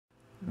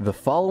The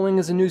following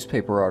is a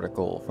newspaper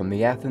article from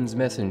the Athens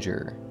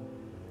Messenger,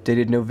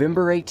 dated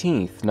November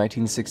 18th,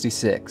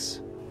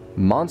 1966.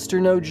 Monster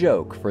No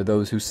Joke for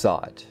Those Who Saw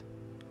It,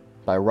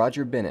 by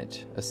Roger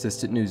Bennett,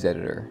 assistant news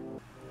editor.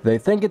 They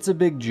think it's a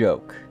big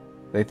joke.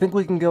 They think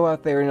we can go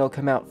out there and it'll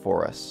come out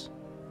for us.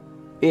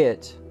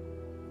 It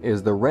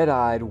is the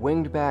red-eyed,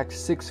 winged-backed,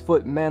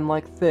 6-foot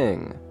man-like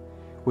thing,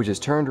 which has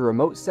turned a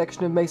remote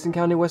section of Mason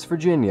County, West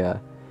Virginia,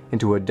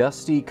 into a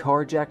dusty,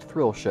 carjacked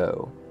thrill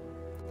show.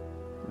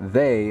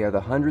 They are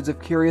the hundreds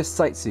of curious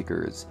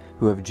sightseekers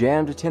who have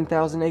jammed to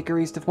 10,000 acre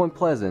east of Point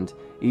Pleasant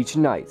each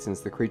night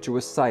since the creature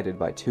was sighted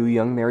by two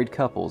young married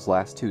couples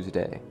last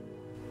Tuesday.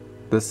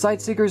 The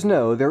sightseekers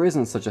know there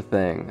isn't such a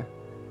thing,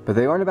 but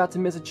they aren't about to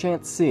miss a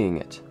chance seeing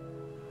it.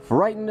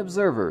 Frightened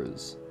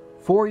observers,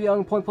 4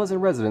 young Point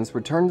Pleasant residents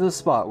returned to the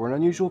spot where an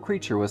unusual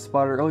creature was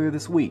spotted earlier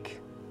this week.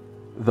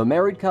 The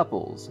married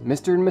couples,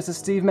 Mr. and Mrs.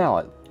 Steve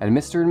Mallett and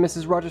Mr. and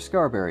Mrs. Roger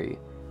Scarberry,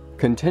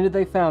 contended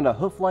they found a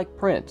hoof-like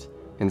print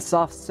in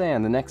soft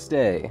sand the next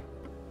day.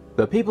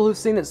 The people who've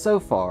seen it so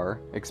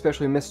far,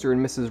 especially Mr.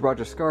 and Mrs.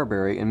 Roger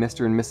Scarberry and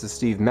Mr. and Mrs.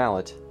 Steve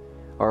Mallett,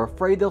 are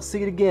afraid they'll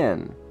see it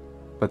again,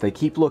 but they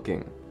keep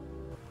looking.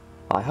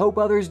 I hope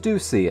others do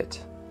see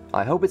it.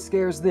 I hope it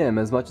scares them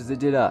as much as it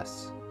did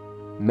us.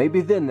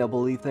 Maybe then they'll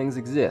believe things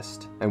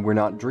exist, and we're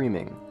not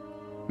dreaming,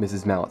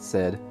 Mrs. Mallett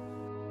said.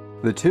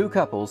 The two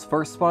couples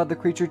first spotted the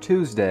creature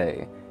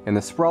Tuesday in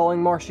the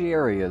sprawling marshy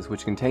areas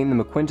which contain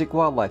the McQuintic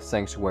Wildlife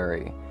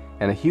Sanctuary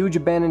and a huge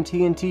abandoned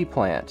TNT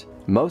plant.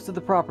 Most of the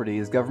property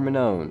is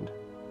government-owned.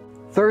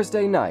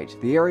 Thursday night,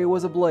 the area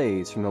was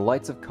ablaze from the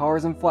lights of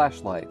cars and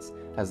flashlights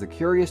as the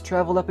curious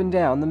traveled up and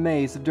down the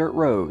maze of dirt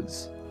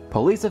roads.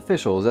 Police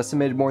officials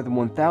estimated more than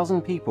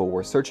 1,000 people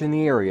were searching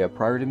the area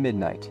prior to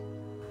midnight.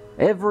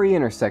 Every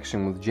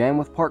intersection was jammed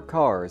with parked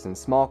cars and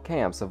small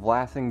camps of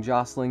laughing,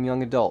 jostling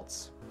young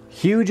adults.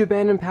 Huge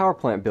abandoned power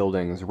plant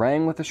buildings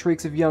rang with the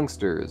shrieks of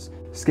youngsters,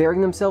 scaring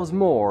themselves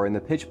more in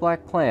the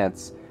pitch-black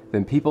plants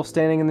than people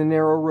standing in the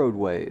narrow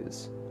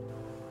roadways.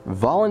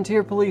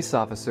 Volunteer police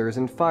officers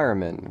and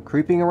firemen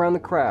creeping around the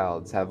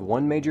crowds have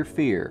one major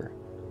fear.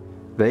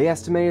 They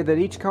estimated that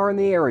each car in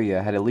the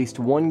area had at least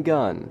one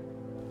gun.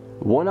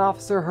 One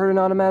officer heard an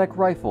automatic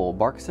rifle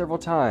bark several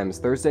times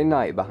Thursday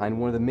night behind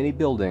one of the many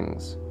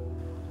buildings.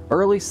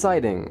 Early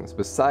sightings,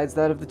 besides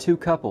that of the two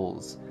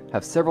couples,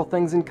 have several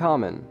things in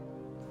common.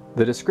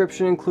 The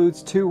description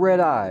includes 2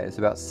 red eyes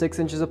about 6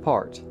 inches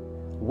apart,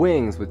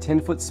 wings with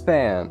 10-foot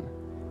span,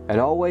 and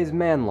always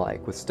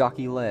man-like with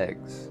stocky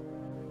legs.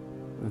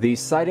 These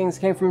sightings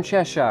came from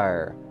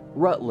Cheshire,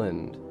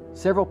 Rutland,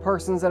 several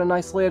persons at an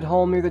isolated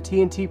home near the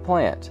TNT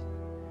plant,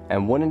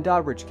 and one in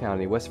Doddridge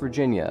County, West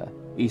Virginia,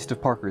 east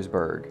of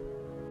Parkersburg.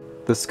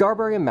 The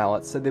Scarberry and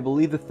Mallett said they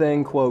believe the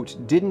thing,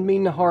 quote, didn't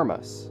mean to harm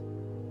us,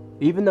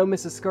 even though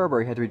Mrs.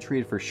 Scarberry had to be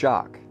treated for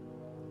shock,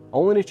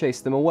 only to chase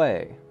them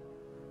away.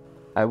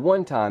 At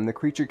one time, the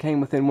creature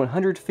came within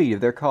 100 feet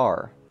of their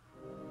car.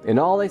 In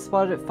all, they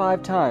spotted it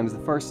 5 times the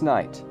first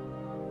night.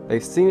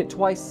 They've seen it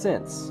twice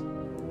since.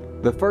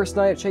 The first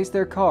night it chased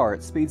their car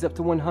at speeds up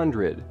to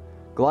 100,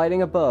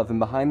 gliding above and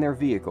behind their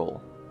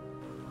vehicle.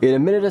 It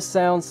emitted a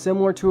sound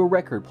similar to a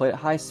record played at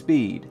high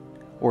speed,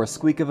 or a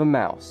squeak of a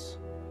mouse.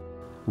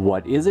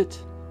 What is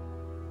it?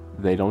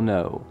 They don't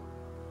know.